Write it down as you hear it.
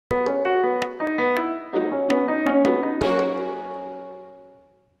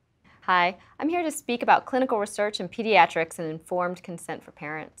Hi, I'm here to speak about clinical research in pediatrics and informed consent for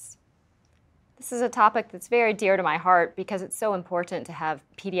parents. This is a topic that's very dear to my heart because it's so important to have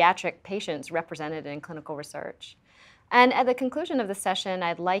pediatric patients represented in clinical research. And at the conclusion of the session,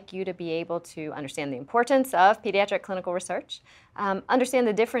 I'd like you to be able to understand the importance of pediatric clinical research, understand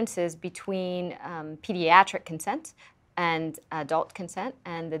the differences between pediatric consent and adult consent,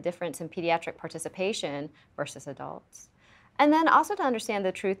 and the difference in pediatric participation versus adults. And then also to understand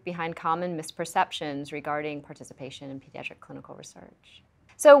the truth behind common misperceptions regarding participation in pediatric clinical research.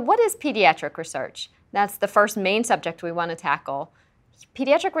 So what is pediatric research? That's the first main subject we want to tackle.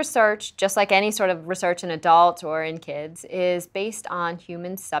 Pediatric research, just like any sort of research in adults or in kids, is based on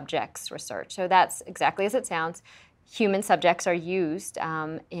human subjects research. So that's exactly as it sounds. Human subjects are used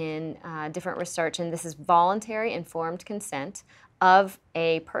in different research, and this is voluntary informed consent of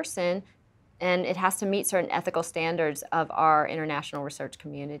a person, and it has to meet certain ethical standards of our international research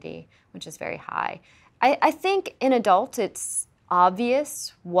community, which is very high. I think in adults it's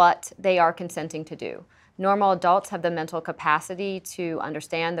obvious what they are consenting to do. Normal adults have the mental capacity to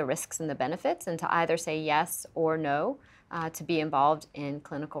understand the risks and the benefits and to either say yes or no to be involved in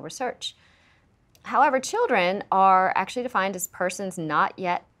clinical research. However, children are actually defined as persons not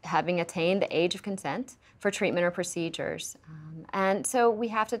yet having attained the age of consent for treatment or procedures. And so we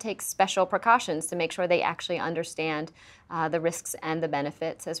have to take special precautions to make sure they actually understand the risks and the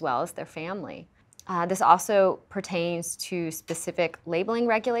benefits as well as their family. This also pertains to specific labeling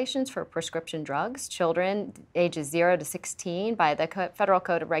regulations for prescription drugs. Children ages 0 to 16 by the Federal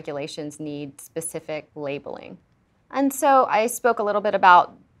Code of Regulations need specific labeling. And so I spoke a little bit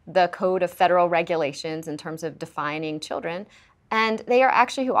about the Code of Federal Regulations in terms of defining children, and they are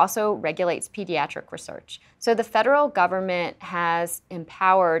actually who also regulates pediatric research. So the federal government has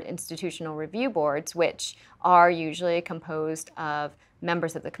empowered institutional review boards, which are usually composed of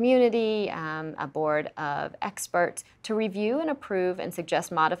members of the community, a board of experts, to review and approve and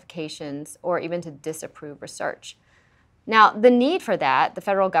suggest modifications or even to disapprove research. Now, the need for that, the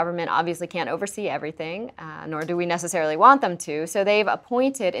federal government obviously can't oversee everything, nor do we necessarily want them to, so they've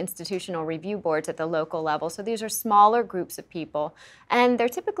appointed institutional review boards at the local level. So these are smaller groups of people, and they're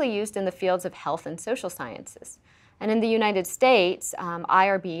typically used in the fields of health and social sciences. And in the United States,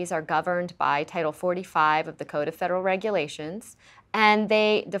 IRBs are governed by Title 45 of the Code of Federal Regulations, and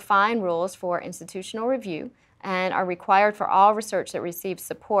they define rules for institutional review and are required for all research that receives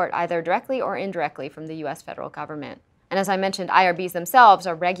support either directly or indirectly from the U.S. federal government. And as I mentioned, IRBs themselves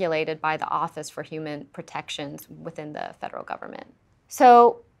are regulated by the Office for Human Protections within the federal government.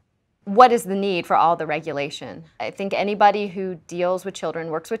 So what is the need for all the regulation? I think anybody who deals with children,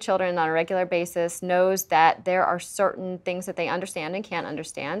 works with children on a regular basis, knows that there are certain things that they understand and can't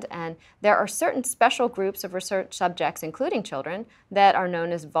understand, and there are certain special groups of research subjects, including children, that are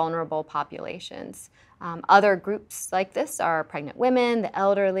known as vulnerable populations. Other groups like this are pregnant women, the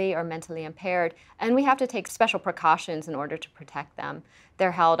elderly, or mentally impaired, and we have to take special precautions in order to protect them.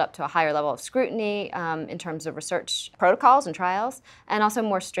 They're held up to a higher level of scrutiny in terms of research protocols and trials, and also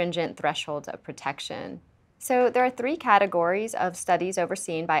more stringent thresholds of protection. So there are 3 categories of studies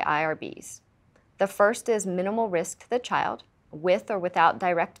overseen by IRBs. The first is minimal risk to the child, with or without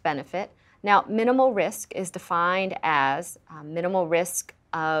direct benefit. Now, minimal risk is defined as minimal risk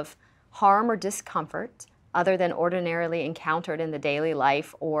of harm or discomfort other than ordinarily encountered in the daily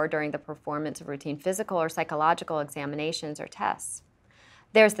life or during the performance of routine physical or psychological examinations or tests.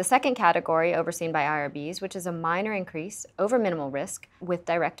 There's the second category overseen by IRBs, which is a minor increase over minimal risk with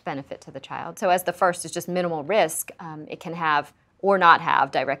direct benefit to the child. So as the first is just minimal risk, it can have or not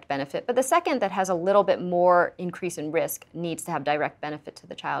have direct benefit. But the second, that has a little bit more increase in risk, needs to have direct benefit to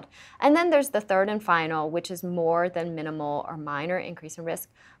the child. And then there's the third and final, which is more than minimal or minor increase in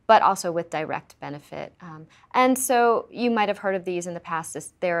risk, but also with direct benefit. And so you might have heard of these in the past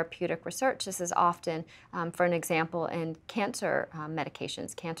as therapeutic research. This is often, for an example, in cancer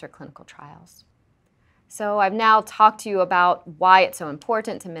medications, cancer clinical trials. So I've now talked to you about why it's so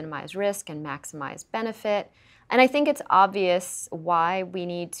important to minimize risk and maximize benefit. And I think it's obvious why we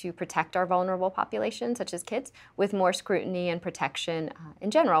need to protect our vulnerable populations, such as kids, with more scrutiny and protection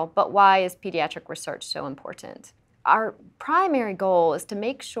in general. But why is pediatric research so important? Our primary goal is to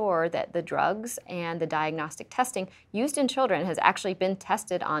make sure that the drugs and the diagnostic testing used in children has actually been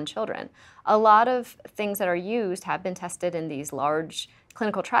tested on children. A lot of things that are used have been tested in these large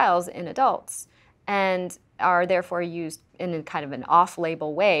clinical trials in adults, and are therefore used in a kind of an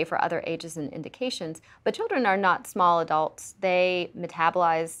off-label way for other ages and indications. But children are not small adults. They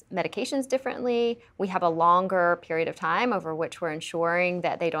metabolize medications differently. We have a longer period of time over which we're ensuring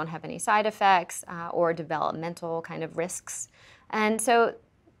that they don't have any side effects or developmental kind of risks. And so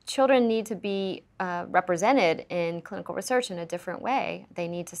children need to be represented in clinical research in a different way. They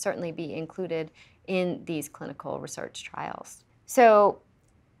need to certainly be included in these clinical research trials. So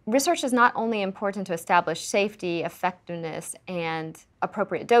research is not only important to establish safety, effectiveness, and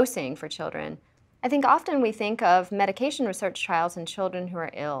appropriate dosing for children. I think often we think of medication research trials in children who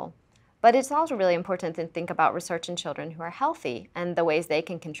are ill, but it's also really important to think about research in children who are healthy and the ways they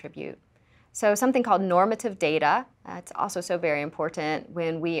can contribute. So something called normative data, it's also so very important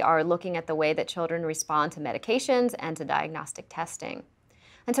when we are looking at the way that children respond to medications and to diagnostic testing.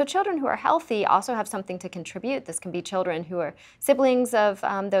 And so children who are healthy also have something to contribute. This can be children who are siblings of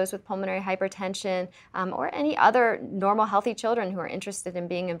those with pulmonary hypertension or any other normal healthy children who are interested in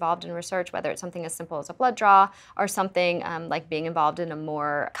being involved in research, whether it's something as simple as a blood draw or something like being involved in a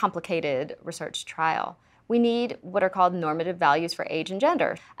more complicated research trial. We need what are called normative values for age and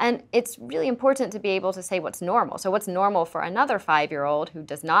gender. And it's really important to be able to say what's normal. So what's normal for another 5-year-old who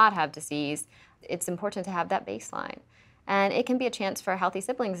does not have disease, it's important to have that baseline. And it can be a chance for healthy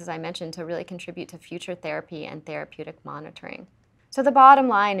siblings, as I mentioned, to really contribute to future therapy and therapeutic monitoring. So the bottom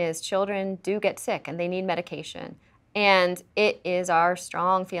line is children do get sick and they need medication. And it is our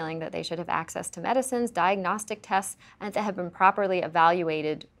strong feeling that they should have access to medicines, diagnostic tests, and that have been properly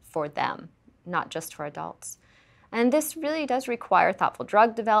evaluated for them, not just for adults. And this really does require thoughtful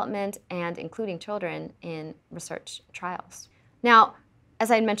drug development and including children in research trials. Now, as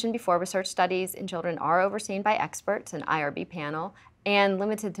I mentioned before, research studies in children are overseen by experts, an IRB panel, and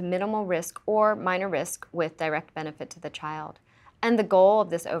limited to minimal risk or minor risk with direct benefit to the child. And the goal of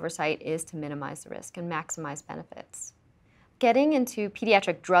this oversight is to minimize the risk and maximize benefits. Getting into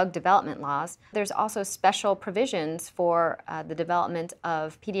pediatric drug development laws, there's also special provisions for the development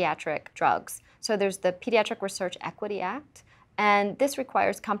of pediatric drugs. So there's the Pediatric Research Equity Act, and this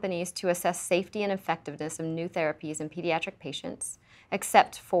requires companies to assess safety and effectiveness of new therapies in pediatric patients,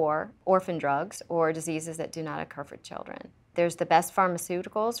 except for orphan drugs or diseases that do not occur for children. There's the Best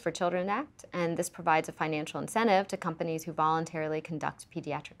Pharmaceuticals for Children Act, and this provides a financial incentive to companies who voluntarily conduct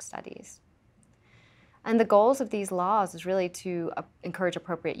pediatric studies. And the goals of these laws is really to encourage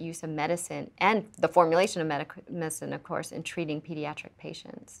appropriate use of medicine and the formulation of medicine, of course, in treating pediatric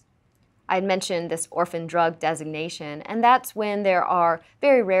patients. I had mentioned this orphan drug designation, and that's when there are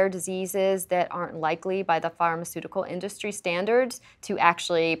very rare diseases that aren't likely by the pharmaceutical industry standards to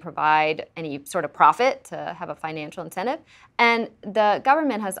actually provide any sort of profit to have a financial incentive. And the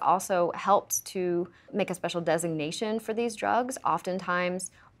government has also helped to make a special designation for these drugs.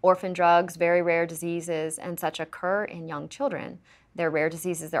 Oftentimes, orphan drugs, very rare diseases, and such occur in young children. They're rare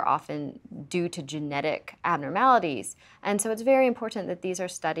diseases, they're often due to genetic abnormalities. And so it's very important that these are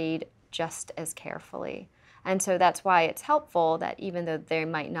studied just as carefully. And so that's why it's helpful that even though they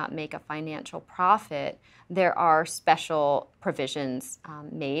might not make a financial profit, there are special provisions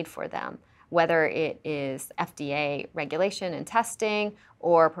made for them, whether it is FDA regulation and testing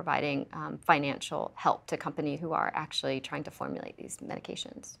or providing financial help to companies who are actually trying to formulate these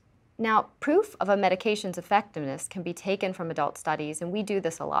medications. Now, proof of a medication's effectiveness can be taken from adult studies, and we do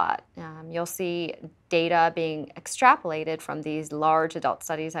this a lot. You'll see data being extrapolated from these large adult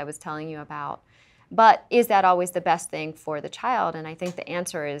studies I was telling you about. But is that always the best thing for the child? And I think the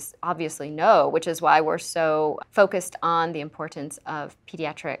answer is obviously no, which is why we're so focused on the importance of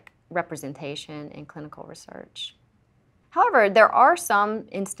pediatric representation in clinical research. However, there are some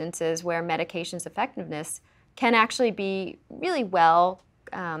instances where medication's effectiveness can actually be really well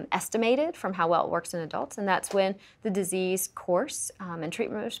estimated from how well it works in adults, and that's when the disease course and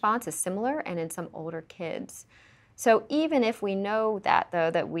treatment response is similar and in some older kids. So even if we know that,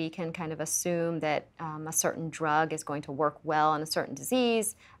 though, that we can kind of assume that a certain drug is going to work well on a certain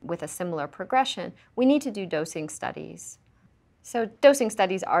disease with a similar progression, we need to do dosing studies. So dosing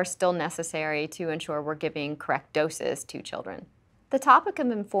studies are still necessary to ensure we're giving correct doses to children. The topic of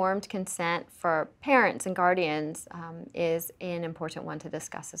informed consent for parents and guardians is an important one to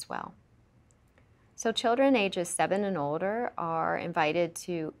discuss as well. So children ages 7 and older are invited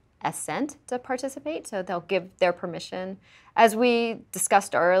to assent to participate, so they'll give their permission. As we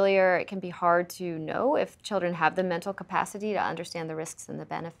discussed earlier, it can be hard to know if children have the mental capacity to understand the risks and the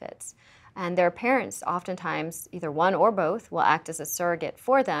benefits. And their parents, oftentimes, either one or both, will act as a surrogate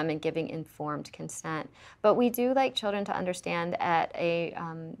for them in giving informed consent. But we do like children to understand at a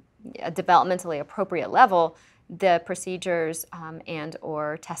developmentally appropriate level the procedures and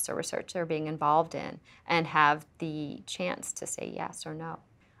or tests or research they're being involved in and have the chance to say yes or no.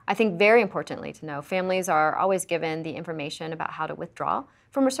 I think very importantly to know, families are always given the information about how to withdraw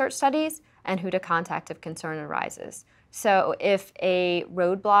from research studies and who to contact if concern arises. So if a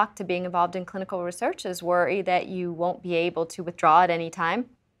roadblock to being involved in clinical research is worry that you won't be able to withdraw at any time,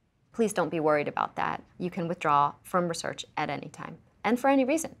 Please don't be worried about that. You can withdraw from research at any time and for any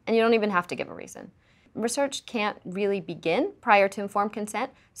reason, and you don't even have to give a reason. Research can't really begin prior to informed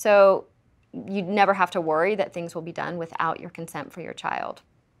consent, so you never have to worry that things will be done without your consent for your child.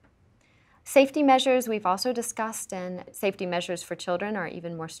 Safety measures we've also discussed, and safety measures for children are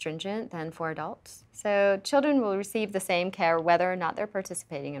even more stringent than for adults. So children will receive the same care whether or not they're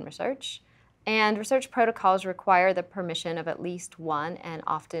participating in research. And research protocols require the permission of at least one and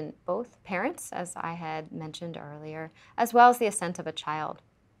often both parents, as I had mentioned earlier, as well as the assent of a child.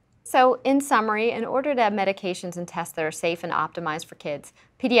 So in summary, in order to have medications and tests that are safe and optimized for kids,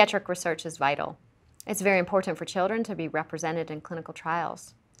 pediatric research is vital. It's very important for children to be represented in clinical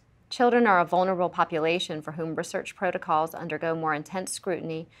trials. Children are a vulnerable population for whom research protocols undergo more intense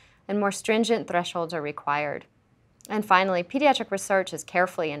scrutiny and more stringent thresholds are required. And finally, pediatric research is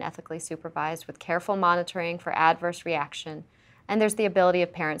carefully and ethically supervised with careful monitoring for adverse reaction, and there's the ability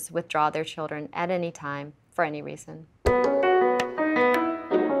of parents to withdraw their children at any time for any reason.